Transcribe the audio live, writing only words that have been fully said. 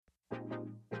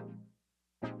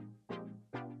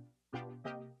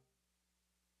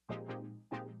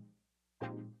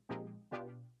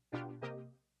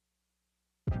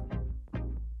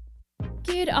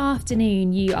Good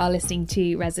afternoon. You are listening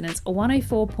to Resonance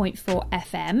 104.4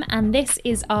 FM, and this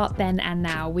is Art Then and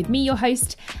Now with me, your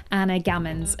host, Anna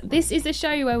Gammons. This is a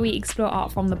show where we explore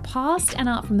art from the past and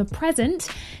art from the present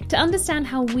to understand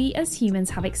how we as humans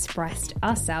have expressed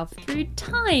ourselves through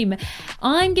time.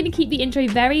 I'm going to keep the intro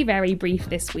very, very brief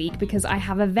this week because I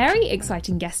have a very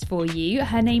exciting guest for you.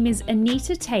 Her name is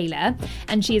Anita Taylor,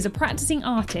 and she is a practicing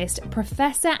artist,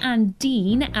 professor and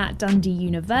dean at Dundee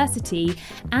University,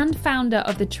 and founder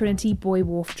of the Trinity Boy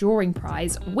Wharf Drawing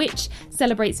Prize, which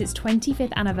celebrates its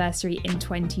 25th anniversary in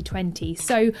 2020.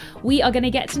 So we are going to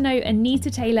get to know Anita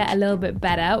Taylor a little bit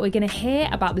better. We're going to hear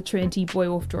about the Trinity Boy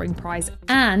Wharf Drawing Prize,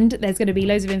 and there's going to be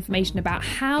loads of information about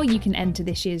how you can enter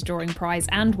this year's drawing prize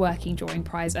and working drawing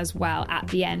prize as well at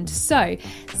the end. So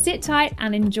sit tight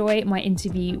and enjoy my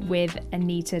interview with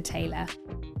Anita Taylor.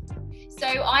 So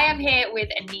I am here with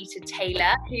Anita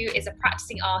Taylor, who is a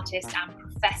practicing artist and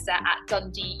professor at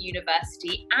Dundee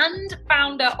University and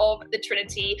founder of the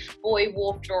Trinity Boy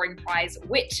Wharf Drawing Prize,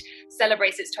 which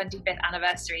celebrates its 25th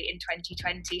anniversary in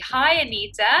 2020. Hi,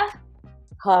 Anita.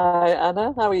 Hi,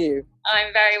 Anna. How are you?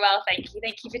 I'm very well, thank you.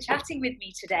 Thank you for chatting with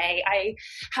me today. I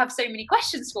have so many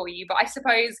questions for you, but I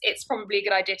suppose it's probably a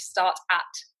good idea to start at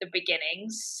the beginning.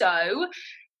 So,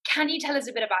 can you tell us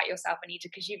a bit about yourself, Anita,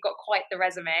 because you've got quite the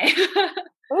resume?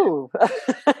 Oh,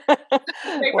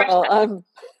 well,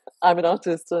 I'm an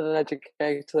artist and an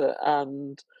educator,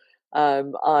 and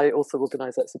I also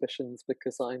organise exhibitions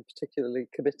because I'm particularly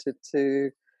committed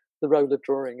to the role of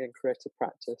drawing in creative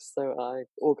practice. So I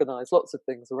organise lots of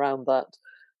things around that.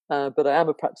 But I am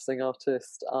a practicing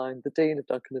artist. I'm the Dean of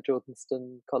Duncan and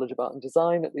Jordenston College of Art and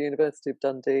Design at the University of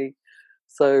Dundee.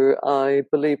 So I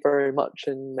believe very much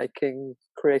in making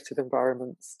creative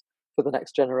environments for the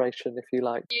next generation, if you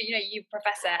like. You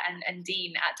professor and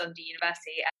dean at Dundee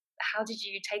University. How did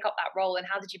you take up that role and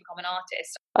how did you become an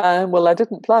artist? Well, I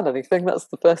didn't plan anything. That's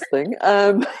the first thing.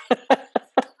 I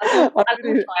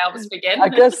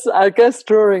guess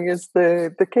drawing is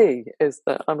the key. Is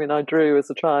that I drew as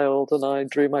a child and I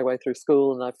drew my way through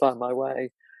school and I found my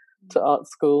way to art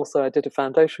school. So I did a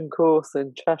foundation course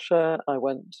in Cheshire. I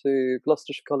went to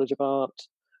Gloucestershire College of Art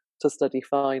to study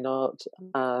fine art.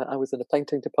 I was in a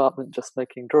painting department just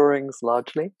making drawings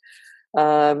largely.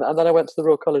 And then I went to the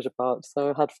Royal College of Art.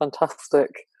 So I had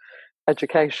fantastic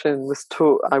education.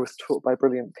 I was taught by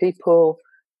brilliant people.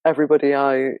 Everybody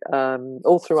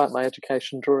all throughout my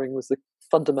education, drawing was a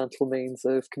fundamental means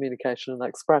of communication and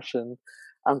expression,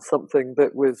 and something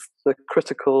that was the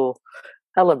critical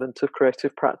element of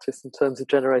creative practice in terms of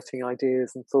generating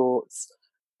ideas and thoughts.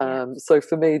 So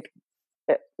for me,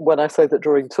 when I say that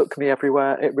drawing took me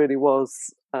everywhere, it really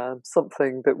was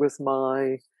something that was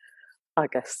my, I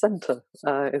guess, centre,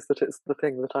 is that it's the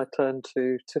thing that I turn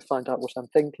to find out what I'm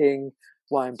thinking,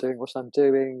 why I'm doing what I'm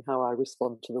doing, how I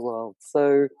respond to the world.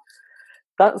 So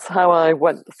that's how I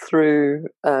went through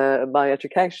my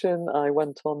education. I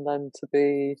went on then to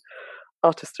be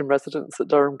artist in residence at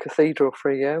Durham Cathedral for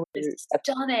a year. It's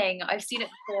stunning. I've seen it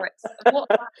before.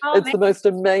 It's the most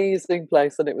amazing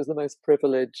place, and it was the most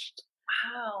privileged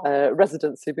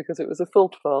residency because it was a full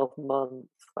 12 months.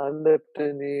 I lived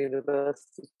in the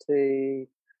university,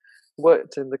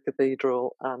 worked in the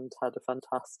cathedral, and had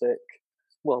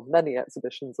many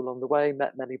exhibitions along the way,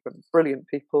 met many brilliant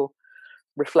people,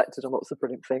 reflected on lots of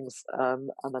brilliant things,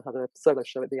 and then had a solo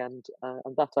show at the end.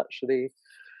 And that actually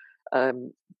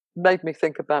made me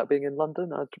think about being in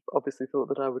London. I'd obviously thought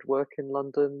that I would work in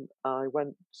London. I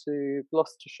went to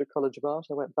Gloucestershire College of Art.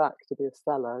 I went back to be a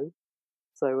fellow.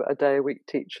 So a day a week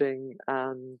teaching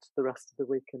and the rest of the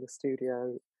week in the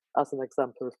studio as an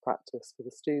exemplar of practice for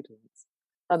the students.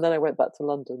 And then I went back to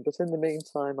London. But in the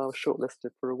meantime, I was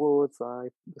shortlisted for awards.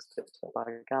 I was picked up by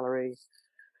a gallery,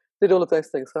 did all of those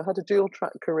things. So I had a dual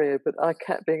track career, but I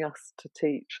kept being asked to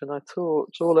teach, and I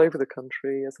taught all over the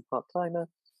country as a part-timer.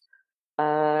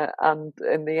 And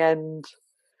in the end,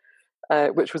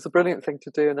 which was a brilliant thing to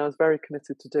do, and I was very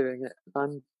committed to doing it.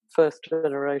 I'm first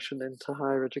generation into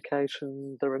higher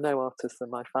education. There are no artists in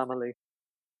my family.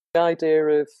 The idea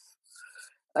of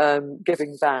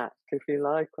giving back, if you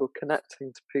like, or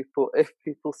connecting to people, if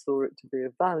people saw it to be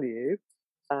of value,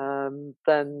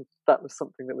 then that was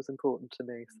something that was important to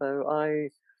me. So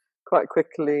I quite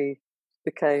quickly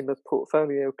became a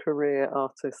portfolio career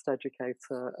artist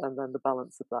educator, and then the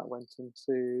balance of that went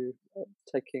into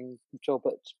taking a job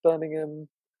at Birmingham,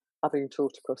 having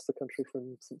taught across the country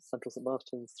from Central St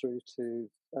Martin's through to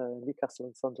Newcastle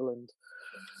and Sunderland,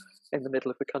 in the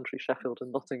middle of the country, Sheffield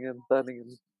and Nottingham,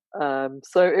 Birmingham.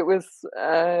 So it was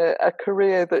a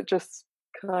career that just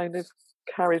kind of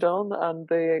carried on, and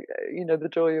the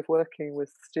joy of working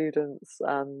with students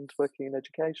and working in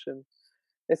education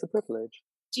it's a privilege.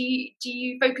 Do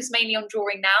you focus mainly on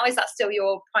drawing now? Is that still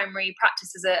your primary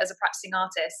practice as a practicing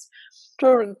artist?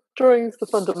 Drawing is the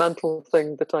fundamental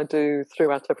thing that I do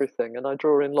throughout everything, and I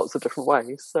draw in lots of different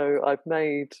ways. So I've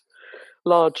made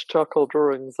large charcoal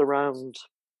drawings around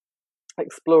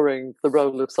exploring the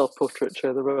role of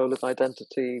self-portraiture, the role of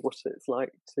identity, what it's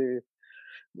like to,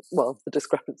 well, the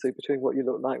discrepancy between what you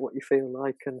look like, what you feel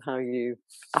like, and how you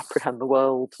apprehend the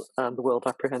world and the world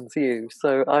apprehends you.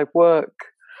 So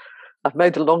I've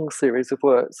made a long series of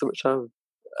works which have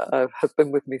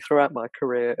been with me throughout my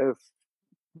career, of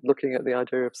looking at the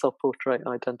idea of self-portrait,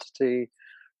 identity,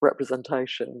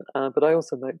 representation. But I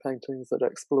also make paintings that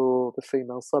explore the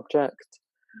female subject,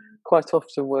 quite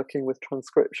often working with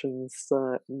transcriptions,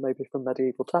 maybe from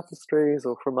medieval tapestries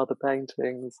or from other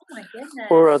paintings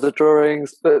or other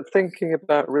drawings, but thinking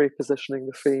about repositioning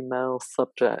the female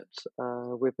subject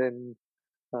within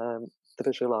the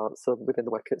visual arts, so within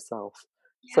the work itself.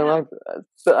 Yeah.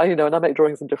 So and I make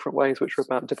drawings in different ways, which are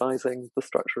about devising the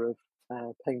structure of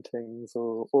paintings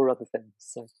or other things.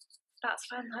 So that's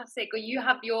fantastic. Well, you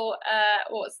have your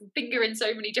finger in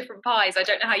so many different pies. I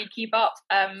don't know how you keep up,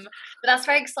 but that's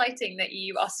very exciting that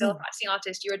you are still a practicing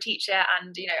artist. You're a teacher,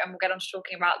 and and we'll get on to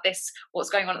talking about what's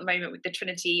going on at the moment with the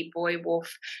Trinity Boy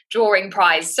Wolf Drawing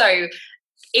Prize. So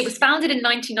it was founded in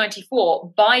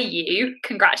 1994 by you.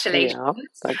 Congratulations. Yeah,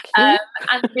 thank you.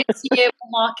 And this year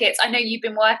markets, I know you've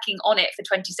been working on it for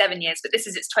 27 years, but this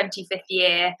is its 25th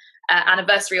year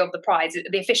anniversary of the prize,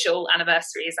 the official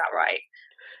anniversary, is that right?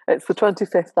 It's the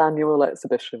 25th annual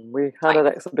exhibition. We had an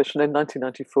exhibition in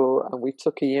 1994, and we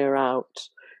took a year out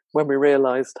when we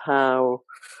realised how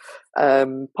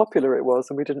popular it was,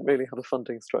 and we didn't really have a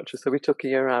funding structure. So we took a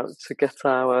year out to get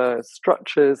our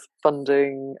structures,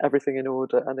 funding, everything in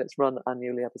order, and it's run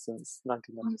annually ever since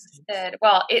 1996.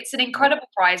 Well, it's an incredible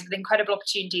prize with incredible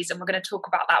opportunities, and we're going to talk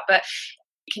about that. But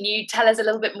can you tell us a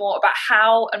little bit more about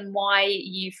how and why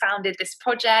you founded this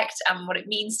project and what it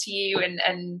means to you,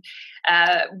 and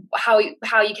how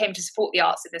you came to support the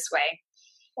arts in this way?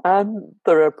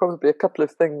 There are probably a couple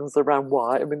of things around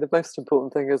why. I mean, the most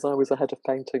important thing is I was a head of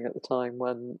painting at the time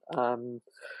when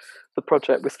the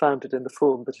project was founded in the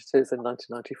form that it is in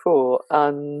 1994,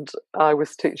 and I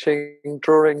was teaching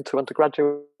drawing to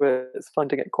undergraduates,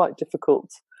 finding it quite difficult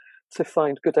to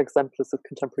find good exemplars of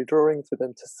contemporary drawing for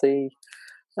them to see.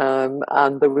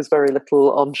 And there was very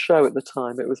little on show at the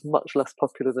time. It was much less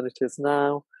popular than it is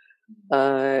now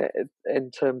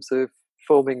in terms of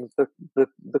forming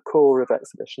the core of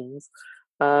exhibitions.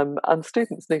 And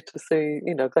students need to see,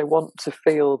 they want to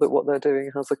feel that what they're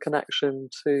doing has a connection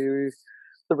to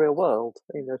the real world,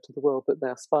 to the world that they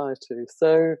aspire to.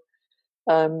 So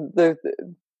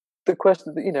the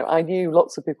question, I knew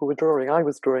lots of people were drawing. I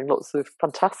was drawing. Lots of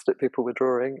fantastic people were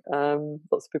drawing.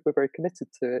 Lots of people were very committed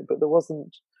to it, but there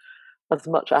wasn't as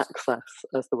much access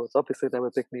as there was. Obviously, there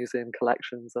were big museum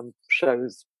collections and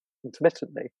shows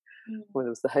intermittently. When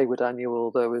there was the Hayward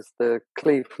Annual, there was the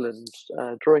Cleveland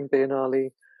Drawing Biennale,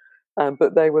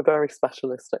 but they were very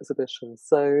specialist exhibitions.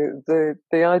 So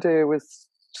the idea was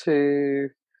to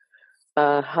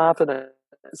have an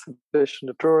exhibition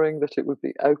of drawing, that it would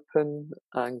be open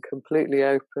and completely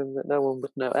open, that no one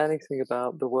would know anything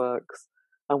about the works,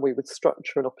 and we would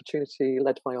structure an opportunity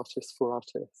led by artists for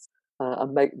artists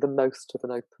and make the most of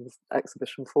an open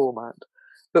exhibition format.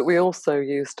 But we also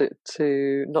used it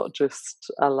to not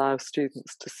just allow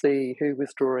students to see who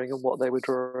was drawing and what they were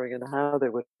drawing and how they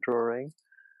were drawing,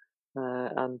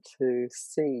 and to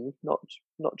see, not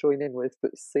join in with,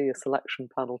 but see a selection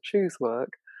panel choose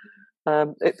work.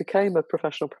 It became a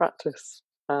professional practice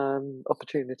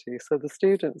opportunity. So the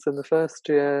students in the first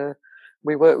year,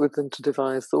 we worked with them to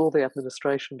devise all the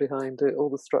administration behind it, all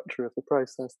the structure of the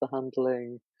process, the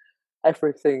handling,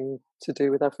 everything to do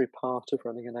with every part of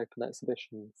running an open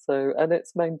exhibition. So, and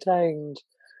it's maintained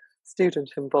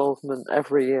student involvement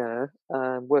every year,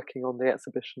 working on the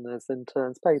exhibition as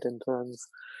interns, paid interns,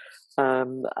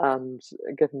 and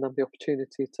giving them the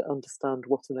opportunity to understand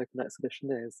what an open exhibition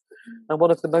is. And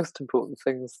one of the most important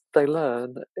things they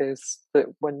learn is that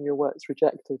when your work's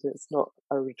rejected, it's not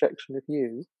a rejection of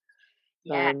you.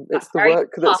 It's the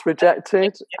work that's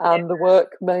rejected, and the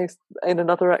work may, in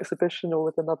another exhibition or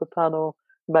with another panel,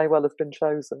 may well have been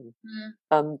chosen.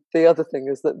 And the other thing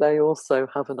is that they also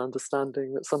have an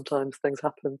understanding that sometimes things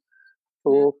happen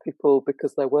for people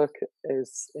because their work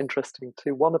is interesting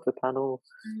to one of the panel,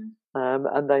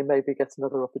 and they maybe get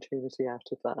another opportunity out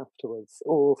of that afterwards,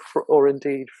 or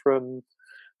indeed from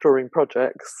drawing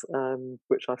projects,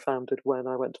 which I founded when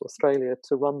I went to Australia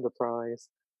to run the prize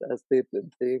as the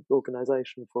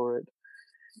organisation for it.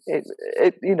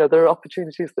 there are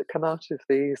opportunities that come out of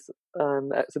these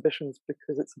exhibitions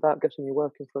because it's about getting your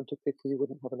work in front of people. You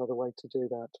wouldn't have another way to do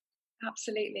that.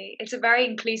 Absolutely. It's a very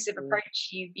inclusive approach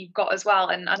you've got as well.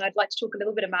 And I'd like to talk a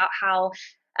little bit about how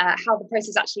the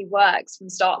process actually works from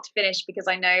start to finish, because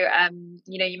I know,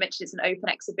 you mentioned it's an open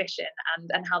exhibition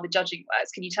and how the judging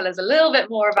works. Can you tell us a little bit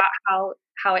more about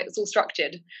how it's all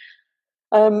structured?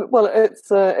 Well, it's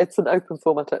an open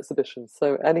format exhibition,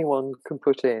 so anyone can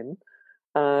put in.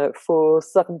 For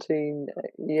 17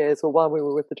 years, or while we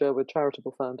were with the Jerwood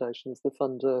Charitable Foundation as the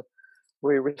funder,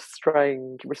 we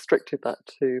restricted that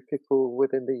to people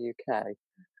within the UK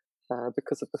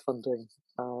because of the funding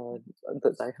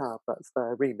that they have. That's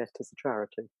their remit as a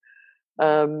charity.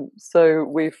 So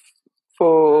we've,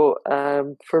 for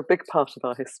a big part of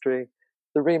our history,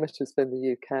 the remit has been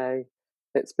the UK.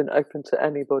 It's been open to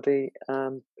anybody.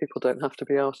 People don't have to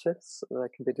be artists. They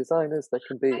can be designers, they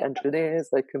can be engineers,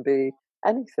 they can be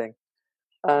anything.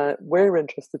 We're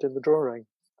interested in the drawing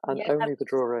and only the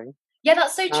drawing. Yeah,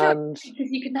 that's so true. Because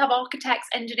you can have architects,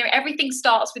 engineering, everything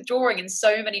starts with drawing in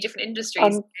so many different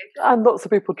industries. And lots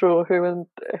of people draw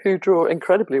who draw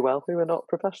incredibly well, who are not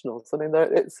professionals. I mean,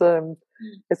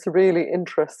 it's a really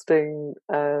interesting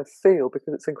field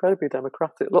because it's incredibly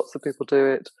democratic. Lots of people do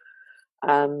it,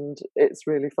 and it's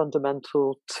really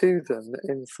fundamental to them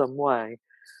in some way.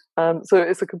 So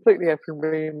it's a completely open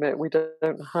remit. We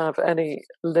don't have any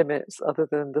limits other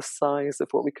than the size of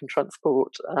what we can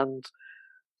transport and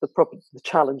the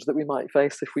challenge that we might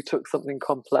face if we took something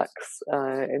complex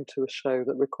into a show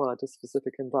that required a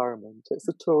specific environment. It's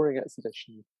a touring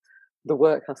exhibition. The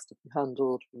work has to be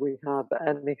handled. We have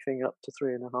anything up to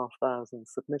 3,500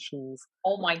 submissions.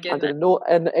 Oh my goodness!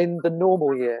 And in the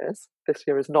normal years, this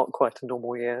year is not quite a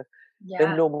normal year.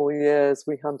 Yeah. In normal years,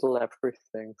 we handle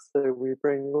everything. So we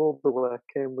bring all the work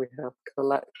in. We have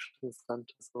collection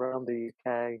centres around the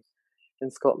UK,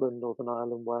 in Scotland, Northern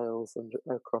Ireland, Wales, and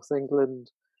across England,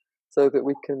 so that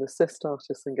we can assist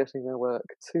artists in getting their work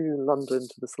to London,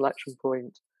 to the selection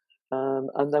point.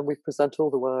 And then we present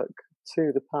all the work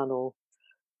to the panel,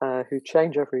 who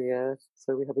change every year.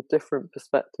 So we have a different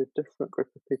perspective, different group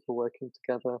of people working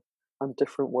together, and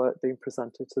different work being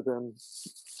presented to them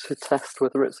to test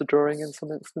whether it's a drawing in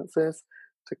some instances,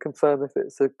 to confirm if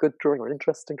it's a good drawing or an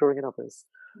interesting drawing in others.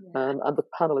 And the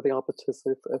panel are the arbiters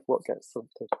of what gets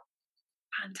selected.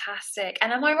 Fantastic.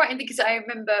 And am I right in, because I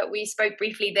remember we spoke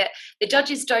briefly that the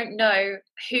judges don't know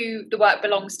who the work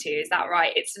belongs to? Is that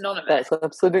right? It's anonymous. That's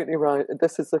absolutely right.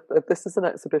 This is an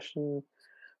exhibition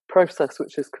process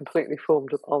which is completely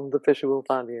formed on the visual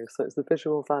values. So it's the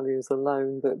visual values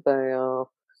alone, that they are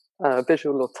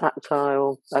visual or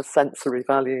tactile, sensory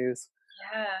values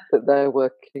that they're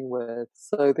working with.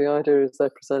 So the idea is they're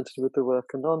presented with the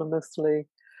work anonymously.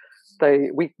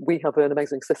 We have an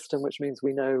amazing system, which means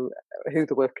we know who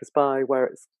the work is by, where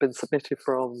it's been submitted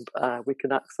from. We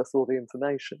can access all the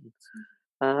information,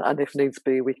 and if needs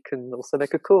be, we can also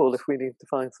make a call if we need to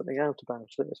find something out about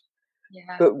it.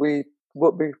 But we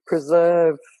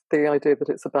preserve the idea that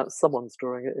it's about someone's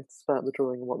drawing. It's about the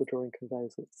drawing and what the drawing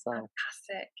conveys itself.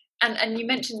 Fantastic. And you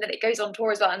mentioned that it goes on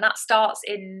tour as well, and that starts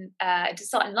in does it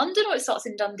start in London or it starts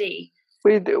in Dundee?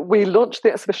 We launch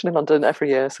the exhibition in London every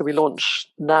year. So we launch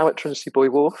now at Trinity Buoy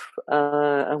Wharf,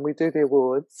 and we do the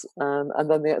awards, and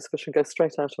then the exhibition goes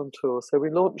straight out on tour. So we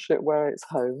launch it where it's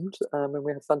homed, and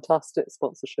we have fantastic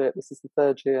sponsorship. This is the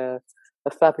third year,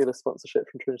 a fabulous sponsorship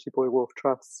from Trinity Buoy Wharf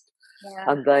Trust.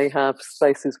 And they have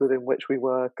spaces within which we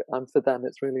work, and for them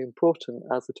it's really important,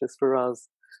 as it is for us,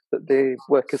 that the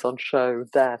work is on show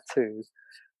there too.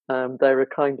 They're a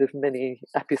kind of mini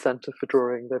epicentre for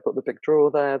drawing. They've got the big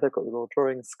draw there, they've got the Royal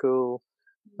Drawing School.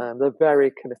 They're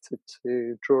very committed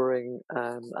to drawing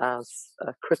as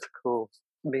a critical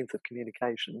means of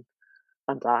communication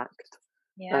and act.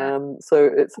 So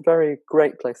it's a very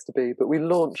great place to be. But we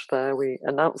launch there, we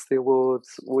announce the awards,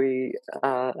 we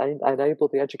enable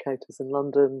the educators in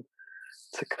London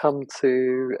to come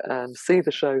to see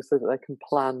the show so that they can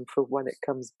plan for when it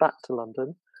comes back to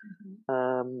London.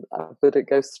 But it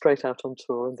goes straight out on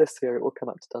tour, and this year it will come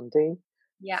up to Dundee.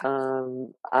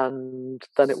 And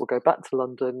then it will go back to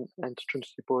London and to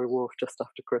Trinity Buoy Wharf just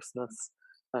after Christmas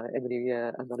in the new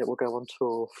year, and then it will go on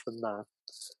tour from there.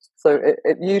 So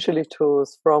it usually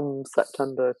tours from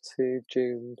September to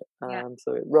June,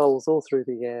 so it rolls all through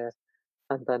the year,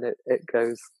 and then it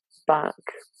goes back.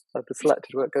 The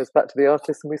selected work goes back to the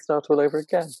artist, and we start all over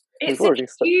again. It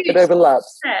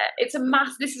overlaps. It's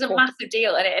This is a massive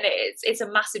deal, and it's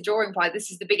a massive drawing prize.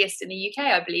 This is the biggest in the UK,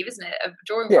 I believe, isn't it? A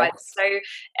drawing prize. So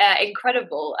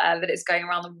incredible that it's going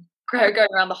around the going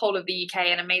around the whole of the UK,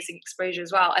 and amazing exposure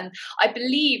as well. And I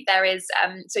believe there is,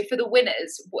 so for the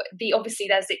winners, obviously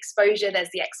there's the exposure,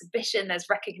 there's the exhibition, there's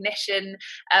recognition.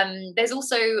 There's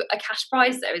also a cash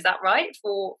prize though, is that right?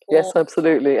 Yes,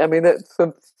 absolutely. I mean,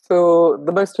 for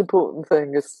the most important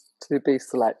thing is to be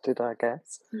selected, I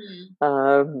guess.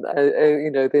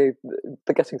 The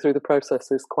getting through the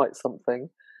process is quite something.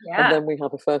 Yeah. And then we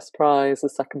have a first prize, a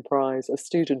second prize, a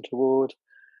student award,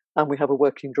 and we have a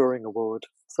working drawing award.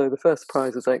 So the first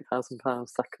prize is £8,000,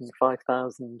 second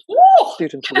 £5,000,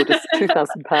 student award is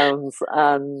 £2,000,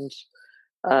 and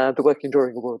the working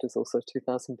drawing award is also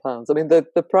 £2,000. I mean,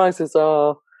 the prizes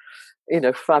are,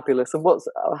 fabulous. And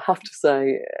I have to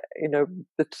say,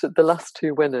 the last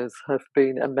two winners have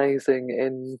been amazing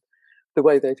in the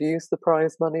way they've used the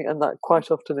prize money, and that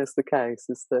quite often is the case,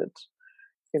 is that,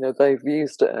 they've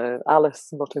used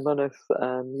Alice Motimonov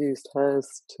used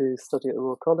hers to study at the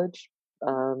Royal College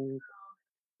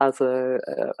as a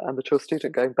amateur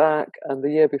student going back, and the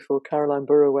year before, Caroline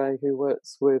Burraway, who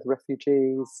works with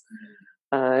refugees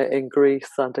in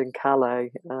Greece and in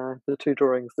Calais, the two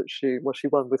drawings that she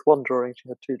won with one drawing. She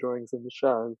had two drawings in the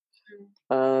show.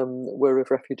 Were of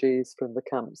refugees from the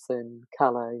camps in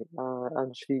Calais,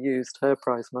 and she used her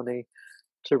prize money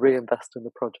to reinvest in the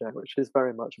project, which is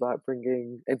very much about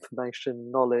bringing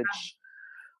information, knowledge,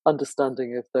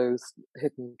 understanding of those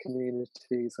hidden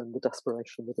communities and the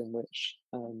desperation within which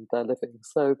they're living.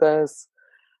 So there's,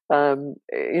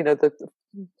 the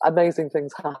amazing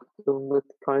things happen with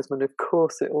the prize money. Of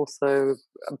course, it also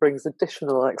brings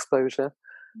additional exposure,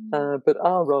 but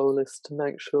our role is to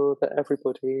make sure that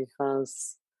everybody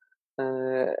has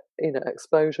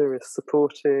exposure, is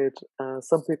supported.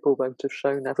 Some people won't have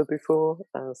shown ever before.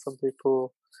 Some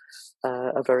people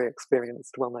are very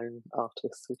experienced, well-known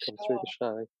artists who come through the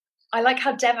show. I like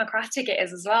how democratic it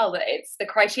is as well, that it's the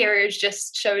criteria is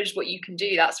just shows what you can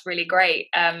do. That's really great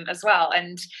as well.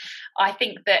 And I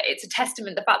think that it's a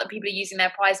testament, the fact that people are using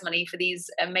their prize money for these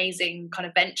amazing kind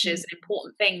of ventures and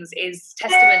important things is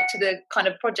testament to the kind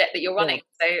of project that you're running.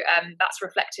 So that's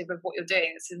reflective of what you're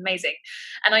doing. This is amazing.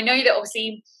 And I know that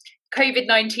obviously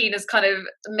COVID-19 has kind of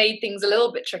made things a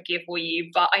little bit trickier for you,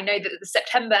 but I know that the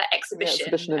September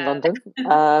exhibition in London.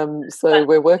 So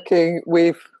we're working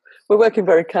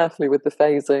very carefully with the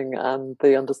phasing and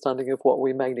the understanding of what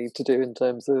we may need to do in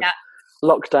terms of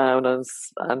lockdown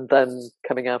and then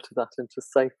coming out of that into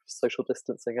safe social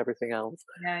distancing, everything else.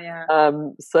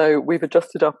 So we've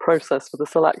adjusted our process for the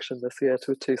selection this year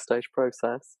to a two-stage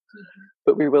process,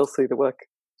 but we will see the work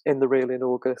in the reel in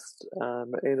August,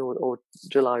 or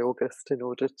July, August, in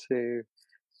order to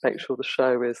make sure the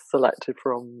show is selected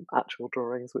from actual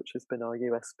drawings, which has been our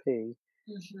USP.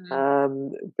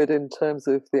 But in terms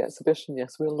of the exhibition,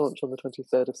 yes, we'll launch on the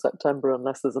 23rd of September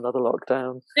unless there's another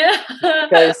lockdown.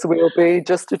 Okay, so we'll be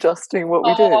just adjusting what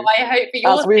we do, I hope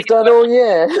as we've done all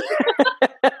year,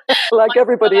 like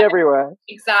everybody everywhere.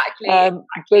 Exactly. But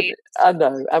I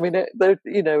know. I mean, it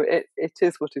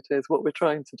is what it is. What we're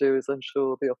trying to do is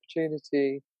ensure the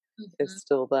opportunity is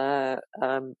still there.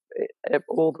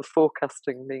 All the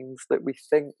forecasting means that we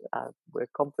think we're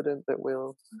confident that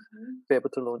we'll be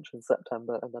able to launch in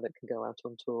September, and then it can go out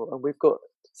on tour. And we've got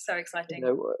so exciting.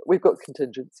 We've got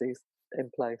contingencies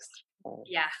in place.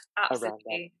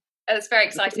 Absolutely. It's very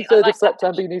exciting. 3rd of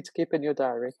September, you need to keep in your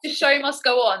diary. The show must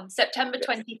go on. September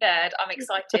 23rd. I'm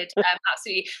excited.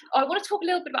 Absolutely. I want to talk a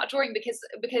little bit about drawing because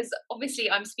obviously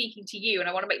I'm speaking to you and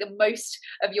I want to make the most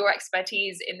of your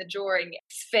expertise in the drawing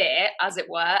sphere, as it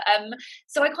were.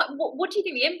 So what do you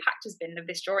think the impact has been of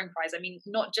this drawing prize? I mean,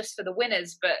 not just for the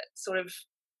winners, but sort of,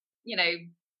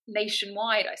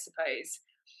 nationwide, I suppose.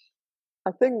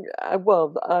 I think, I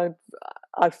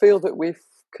feel that we've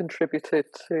contributed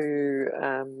to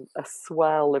a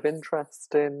swell of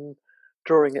interest in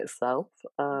drawing itself.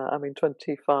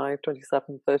 25,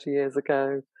 27, 30 years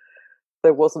ago,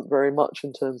 there wasn't very much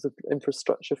in terms of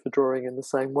infrastructure for drawing in the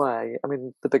same way. I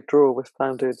mean, the Big Draw was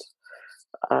founded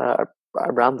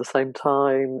around the same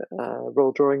time.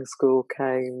 Royal Drawing School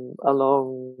came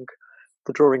along,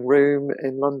 the Drawing Room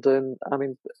in London. I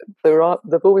mean,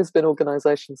 there've always been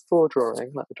organisations for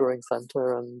drawing, like the Drawing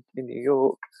Centre and in New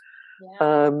York.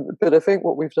 But I think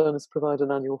what we've done is provide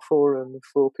an annual forum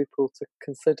for people to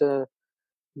consider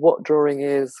what drawing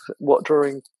is, what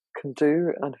drawing can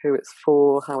do, and who it's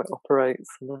for, how it operates,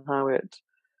 and how it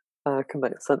can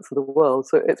make sense of the world.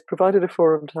 So it's provided a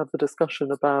forum to have the discussion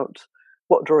about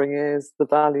what drawing is, the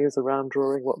values around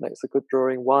drawing, what makes a good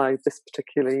drawing, why this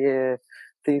particular year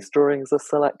these drawings are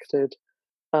selected.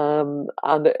 And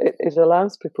it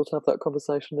allows people to have that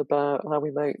conversation about how we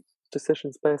make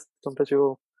decisions based on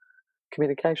visual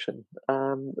communication.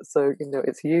 So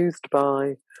it's used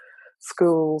by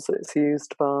schools, it's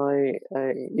used by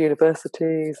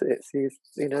universities, it's used,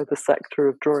 the sector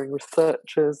of drawing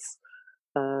researchers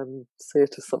see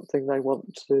it as something they want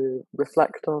to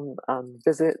reflect on and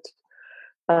visit.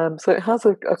 So it has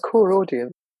a core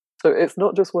audience. So it's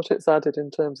not just what it's added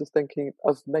in terms of thinking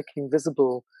of making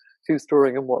visible who's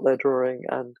drawing and what they're drawing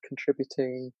and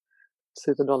contributing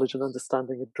to the knowledge and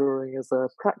understanding of drawing as a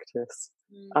practice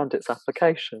and its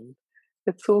application.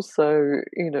 It's also,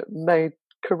 made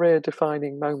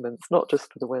career-defining moments, not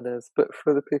just for the winners, but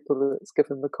for the people that it's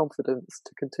given the confidence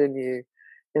to continue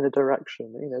in a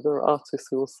direction. There are artists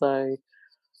who will say,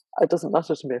 it doesn't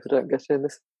matter to me if I don't get in,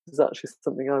 this is actually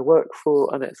something I work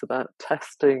for, and it's about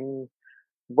testing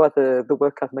whether the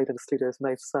work I've made in the studio has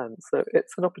made sense. So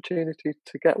it's an opportunity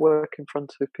to get work in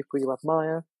front of people you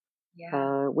admire.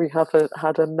 Yeah. We have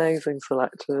had amazing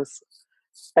selectors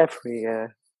every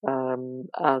year, and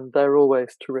they're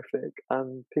always terrific,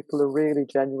 and people are really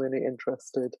genuinely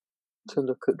interested to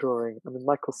look at drawing. I mean,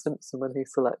 Michael Simpson, when he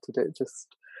selected it,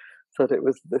 just said it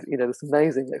was this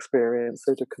amazing experience.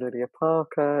 So did Cornelia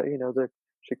Parker,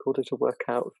 she called it a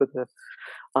workout for the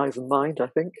eyes and mind, I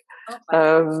think.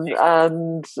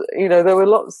 And there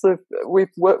were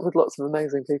we've worked with lots of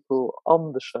amazing people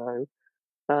on the show,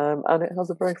 and it has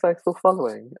a very faithful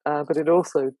following, but it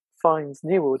also finds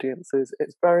new audiences.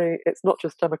 It's not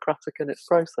just democratic in its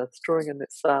process. Drawing in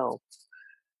itself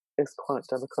is quite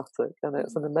democratic, and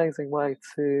it's an amazing way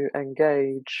to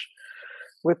engage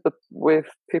with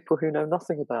people who know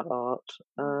nothing about art.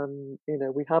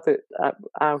 We have it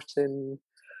out in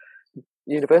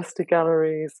university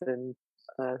galleries and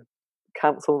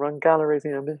council-run galleries,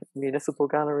 municipal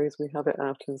galleries. We have it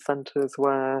out in centres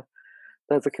where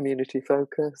there's a community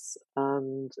focus,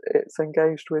 and it's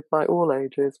engaged with by all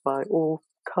ages, by all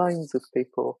kinds of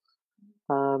people.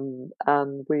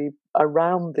 And we,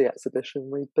 around the exhibition,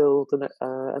 we build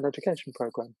an education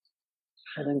programme,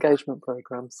 an engagement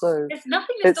programme. So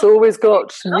it's always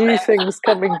got new things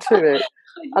coming to it.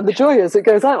 And the joy is it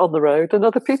goes out on the road and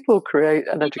other people create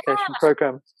an education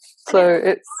programme.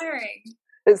 So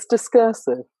it's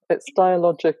discursive, it's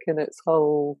dialogic in its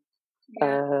whole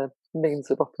means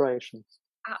of operation.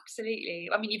 Absolutely.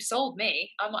 I mean, you've sold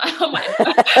me.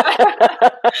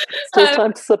 Still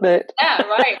time to submit. Yeah,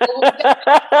 right. We'll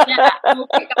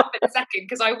pick that up in a second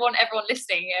because I want everyone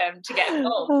listening to get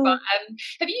involved. But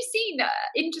have you seen?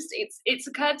 It's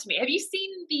occurred to me. Have you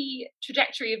seen the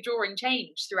trajectory of drawing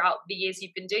change throughout the years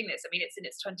you've been doing this? I mean, it's in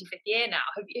its 25th year now.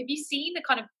 Have you seen the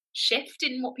kind of shift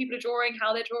in what people are drawing,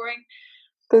 how they're drawing?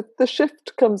 The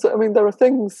shift comes. I mean, there are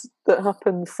things that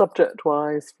happen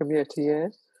subject-wise from year to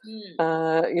year.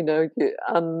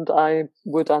 And I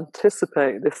would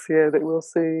anticipate this year that we'll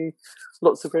see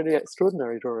lots of really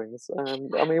extraordinary drawings.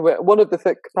 I mean, one of the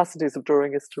capacities of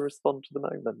drawing is to respond to the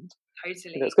moment.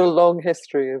 Totally. It's got a long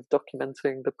history of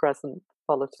documenting the present,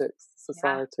 politics,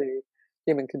 society,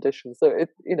 human conditions. So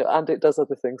and it does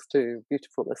other things too,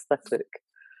 beautiful aesthetic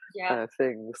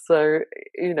things. So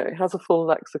it has a full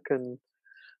lexicon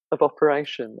of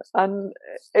operation, and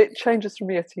it changes from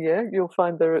year to year. You'll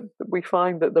find we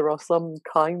find that there are some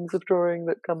kinds of drawing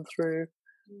that come through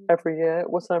every year.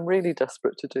 What I'm really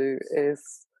desperate to do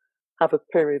is have a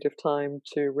period of time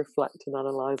to reflect and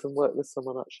analyse and work with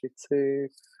someone actually to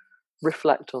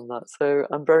reflect on that. So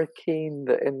I'm very keen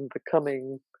that in the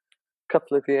coming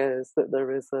couple of years that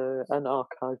there is an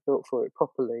archive built for it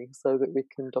properly, so that we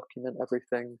can document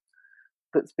everything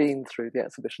that's been through the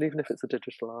exhibition, even if it's a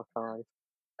digital archive.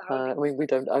 I mean, we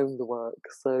don't own the work,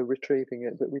 so retrieving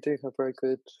it, but we do have very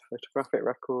good photographic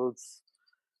records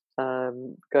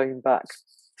going back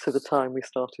to the time we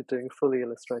started doing fully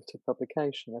illustrated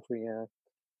publication every year.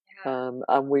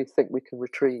 And we think we can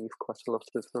retrieve quite a lot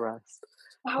of the rest.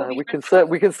 We can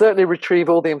certainly retrieve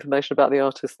all the information about the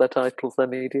artists, their titles, their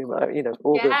medium.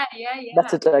 All the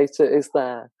metadata is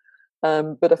there.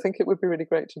 But I think it would be really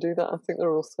great to do that. I think there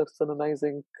are also some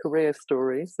amazing career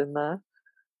stories in there.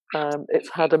 It's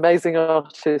had amazing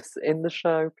artists in the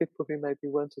show, people who maybe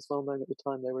weren't as well known at the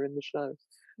time they were in the show,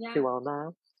 who are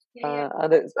now.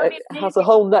 And it has a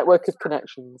whole network of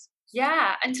connections.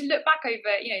 Yeah, and to look back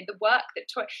over, the work that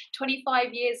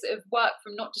 25 years of work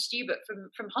from not just you, but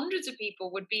from hundreds of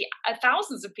people would be,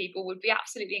 thousands of people would be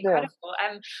absolutely incredible.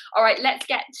 All right, let's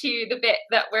get to the bit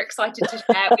that we're excited to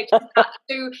share, which is that,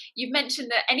 so you've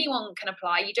mentioned that anyone can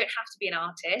apply. You don't have to be an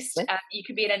artist. You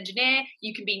can be an engineer.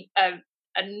 You can be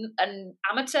an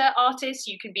amateur artist,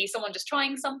 you can be someone just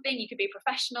trying something, you could be a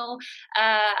professional.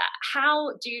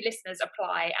 How do listeners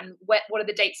apply, and what are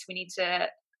the dates we need to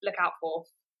look out for?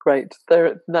 Great.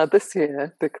 Now this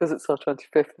year, because it's our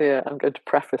 25th year, I'm going to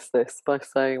preface this by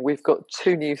saying we've got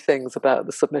two new things about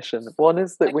the submission. One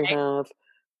is that we have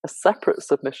a separate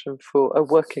submission for a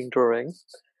working drawing,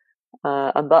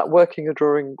 and that working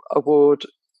drawing award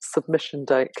submission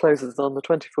date closes on the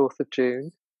 24th of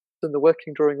June. And the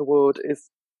working drawing award is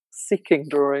seeking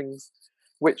drawings,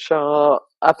 which are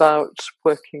about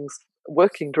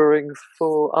working drawings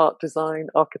for art, design,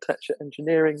 architecture,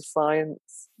 engineering,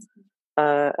 science,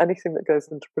 anything that goes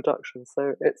into production.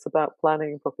 So it's about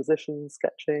planning, proposition,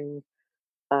 sketching,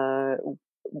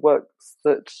 works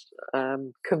that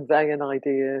convey an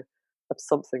idea of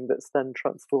something that's then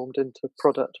transformed into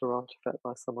product or artifact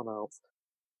by someone else.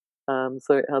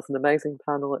 So it has an amazing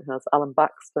panel. It has Alan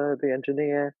Baxter, the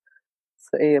engineer,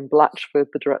 Sir Ian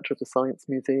Blatchford, the director of the Science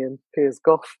Museum, Piers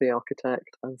Goff, the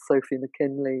architect, and Sophie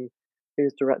McKinley,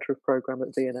 who's director of programme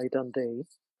at V&A Dundee.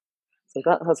 So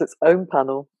that has its own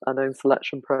panel and own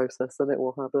selection process, and it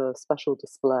will have a special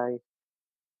display.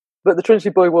 But the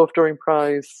Trinity Boy Wharf Drawing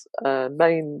Prize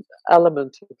main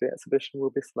element of the exhibition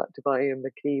will be selected by Ian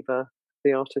McKeever,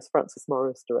 the artist Francis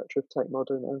Morris, director of Tate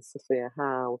Modern, and Sophia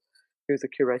Howe, who's a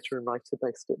curator and writer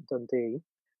based at Dundee.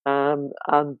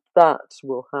 And that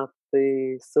will have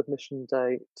the submission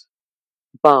date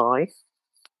by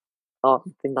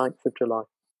the 9th of July.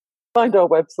 Find our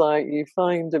website, you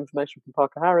find information from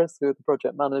Parker Harris, who are the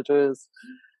project managers,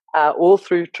 all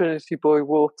through Trinity Boy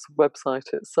Wharf's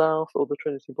website itself, or the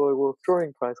Trinity Boy Wharf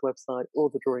Drawing Prize website, or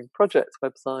the Drawing Projects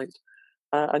website,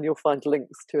 and you'll find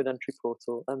links to an entry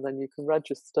portal, and then you can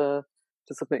register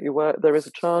to submit your work. There is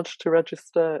a charge to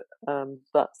register,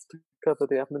 that's to cover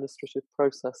the administrative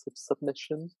process of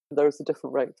submission. There is a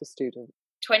different rate for students.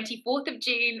 24th of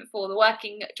June for the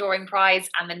Working Drawing Prize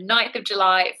and the 9th of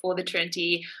July for the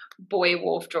Trinity Boy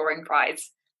Wharf Drawing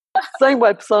Prize. Same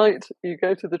website. You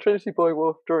go to the Trinity Boy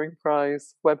Wharf Drawing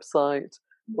Prize website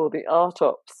or the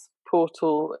ArtOps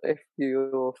portal if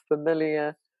you're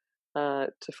familiar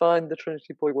to find the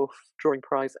Trinity Boy Wharf Drawing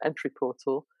Prize entry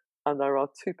portal, and there are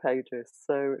 2 pages.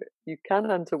 So you can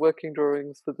enter working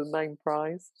drawings for the main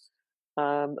prize,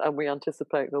 and we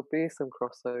anticipate there'll be some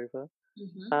crossover.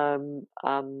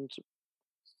 And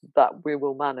that we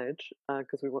will manage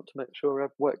because we want to make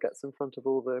sure work gets in front of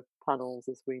all the panels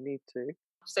as we need to.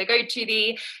 So go to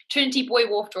the Trinity Boy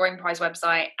Wharf Drawing Prize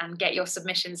website and get your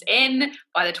submissions in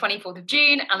by the 24th of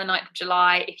June and the 9th of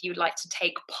July if you would like to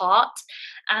take part.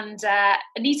 And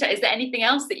Anita, is there anything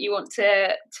else that you want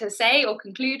to say or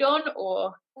conclude on,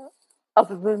 or?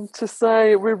 Other than to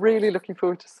say we're really looking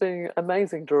forward to seeing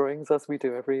amazing drawings as we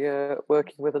do every year,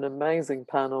 working with an amazing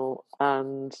panel,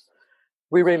 and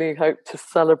we really hope to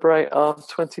celebrate our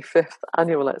 25th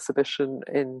annual exhibition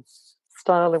in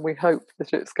style, and we hope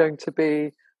that it's going to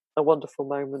be a wonderful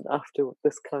moment after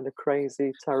this kind of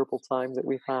crazy, terrible time that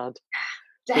we've had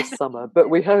this summer. But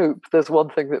we hope there's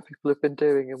one thing that people have been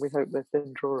doing, and we hope they've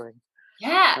been drawing.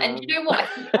 Yeah, and you know what? I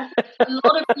think a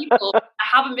lot of people that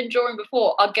haven't been drawing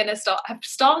before are going to have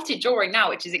started drawing now,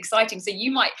 which is exciting. So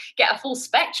you might get a full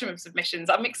spectrum of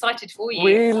submissions. I'm excited for you.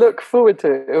 We look forward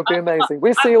to it. It'll be amazing.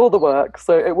 We see all the work,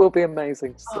 so it will be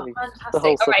amazing to see the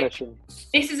whole submission. Right.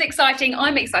 This is exciting.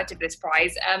 I'm excited for this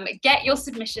prize. Get your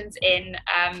submissions in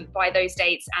by those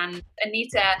dates. And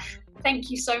Anita,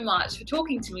 thank you so much for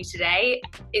talking to me today.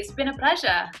 It's been a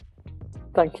pleasure.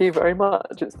 Thank you very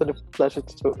much. It's been a pleasure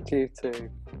to talk to you too.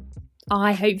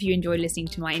 I hope you enjoyed listening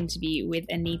to my interview with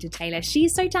Anita Taylor.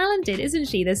 She's so talented, isn't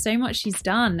she? There's so much she's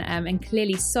done and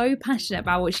clearly so passionate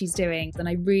about what she's doing. And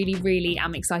I really, really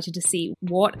am excited to see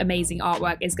what amazing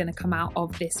artwork is going to come out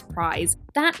of this prize.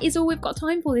 That is all we've got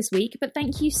time for this week, but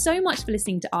thank you so much for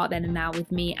listening to Art Then and Now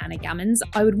with me, Anna Gammons.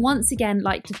 I would once again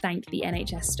like to thank the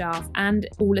NHS staff and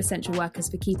all essential workers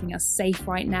for keeping us safe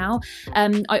right now.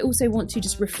 I also want to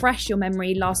just refresh your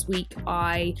memory. Last week,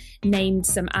 I named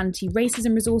some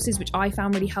anti-racism resources, which I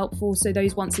found really helpful. So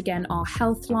those once again are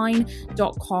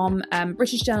healthline.com,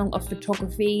 British Journal of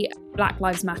Photography, Black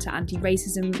Lives Matter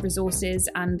anti-racism resources,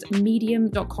 and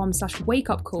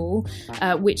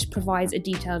medium.com/wakeupcall, which provides a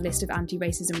detailed list of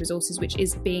anti-racism resources, which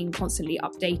is being constantly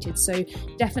updated. So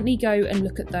definitely go and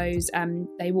look at those.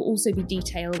 They will also be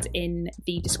detailed in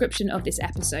the description of this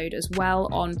episode as well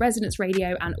on Resonance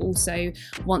Radio, and also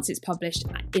once it's published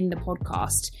in the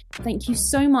podcast. Thank you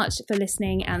so much for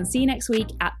listening, and see you next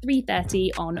week at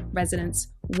 3:30 on Resonance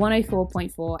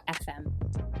 104.4 FM.